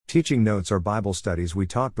Teaching notes are Bible studies we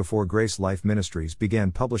taught before Grace Life Ministries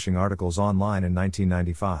began publishing articles online in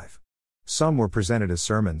 1995. Some were presented as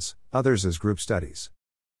sermons, others as group studies.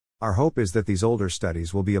 Our hope is that these older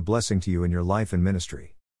studies will be a blessing to you in your life and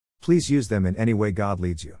ministry. Please use them in any way God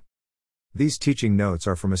leads you. These teaching notes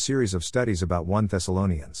are from a series of studies about 1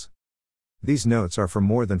 Thessalonians. These notes are from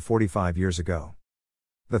more than 45 years ago.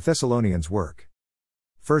 The Thessalonians work.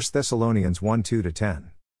 1 Thessalonians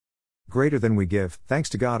 1:2-10. Greater than we give, thanks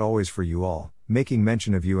to God always for you all, making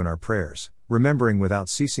mention of you in our prayers, remembering without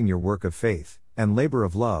ceasing your work of faith, and labor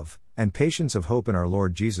of love, and patience of hope in our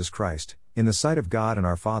Lord Jesus Christ, in the sight of God and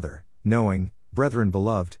our Father, knowing, brethren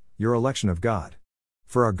beloved, your election of God.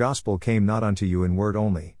 For our gospel came not unto you in word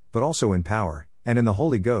only, but also in power, and in the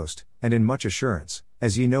Holy Ghost, and in much assurance,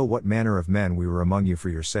 as ye know what manner of men we were among you for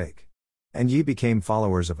your sake. And ye became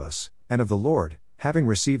followers of us, and of the Lord, having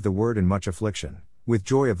received the word in much affliction, with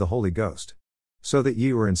joy of the Holy Ghost. So that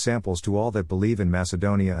ye were ensamples to all that believe in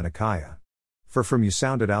Macedonia and Achaia. For from you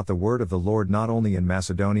sounded out the word of the Lord not only in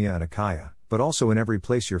Macedonia and Achaia, but also in every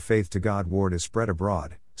place your faith to God ward is spread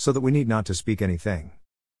abroad, so that we need not to speak anything.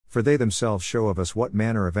 For they themselves show of us what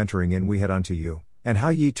manner of entering in we had unto you, and how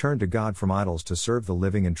ye turned to God from idols to serve the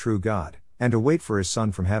living and true God, and to wait for his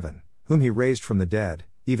Son from heaven, whom he raised from the dead,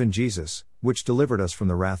 even Jesus, which delivered us from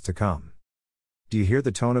the wrath to come. Do you hear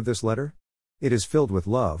the tone of this letter? It is filled with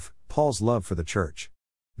love, Paul's love for the church.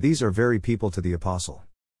 These are very people to the apostle.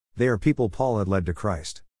 They are people Paul had led to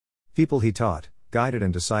Christ. People he taught, guided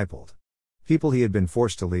and discipled. People he had been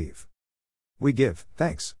forced to leave. We give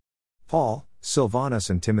thanks. Paul,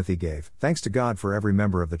 Silvanus and Timothy gave thanks to God for every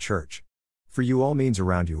member of the church. For you all means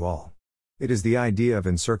around you all. It is the idea of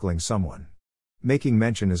encircling someone. Making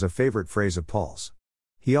mention is a favorite phrase of Paul's.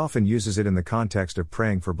 He often uses it in the context of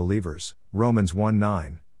praying for believers, Romans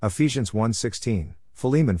 1:9, Ephesians 1:16,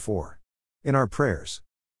 Philemon 4. In our prayers,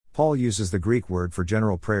 Paul uses the Greek word for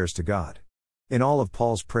general prayers to God. In all of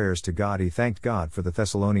Paul's prayers to God he thanked God for the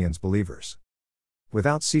Thessalonians believers.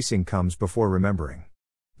 Without ceasing comes before remembering.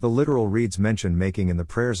 The literal reads mention making in the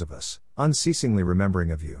prayers of us, unceasingly remembering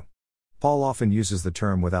of you. Paul often uses the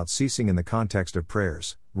term without ceasing in the context of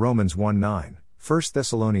prayers, Romans 1:9, 1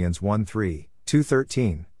 Thessalonians 1:3,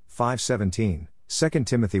 2:13, 5:17, 2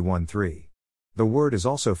 Timothy 1:3. The word is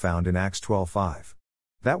also found in Acts 12:5.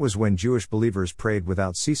 That was when Jewish believers prayed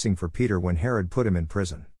without ceasing for Peter when Herod put him in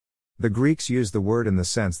prison. The Greeks used the word in the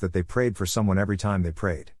sense that they prayed for someone every time they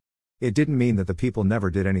prayed. It didn't mean that the people never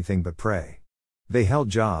did anything but pray. They held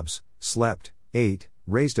jobs, slept, ate,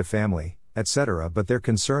 raised a family, etc., but their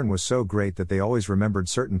concern was so great that they always remembered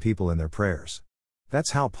certain people in their prayers.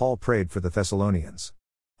 That's how Paul prayed for the Thessalonians.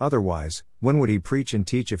 Otherwise, when would he preach and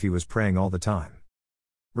teach if he was praying all the time?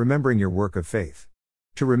 Remembering your work of faith.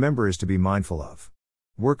 To remember is to be mindful of.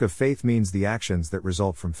 Work of faith means the actions that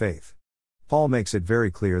result from faith. Paul makes it very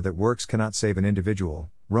clear that works cannot save an individual,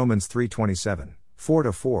 Romans 3:27,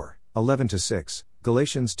 4-4, 11-6,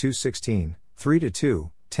 Galatians 2:16,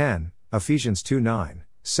 3-2, 10, Ephesians 2:9,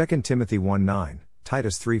 2 Timothy 1:9,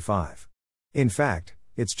 Titus 3:5. In fact,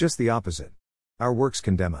 it's just the opposite. Our works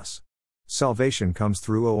condemn us. Salvation comes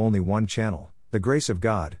through only one channel, the grace of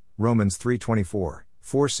God, Romans 3:24,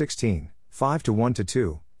 4:16,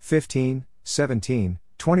 5-1-2, 15, 17,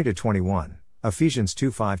 20-21, Ephesians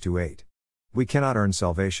 2:5-8. We cannot earn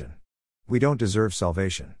salvation. We don't deserve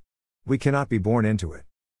salvation. We cannot be born into it.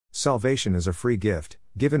 Salvation is a free gift,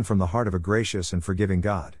 given from the heart of a gracious and forgiving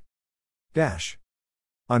God.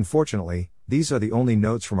 Unfortunately, these are the only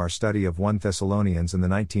notes from our study of 1 Thessalonians in the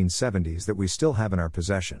 1970s that we still have in our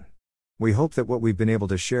possession. We hope that what we've been able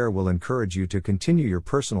to share will encourage you to continue your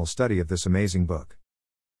personal study of this amazing book.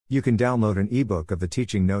 You can download an ebook of the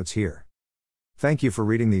teaching notes here. Thank you for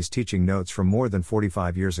reading these teaching notes from more than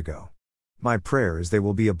 45 years ago. My prayer is they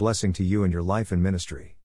will be a blessing to you in your life and ministry.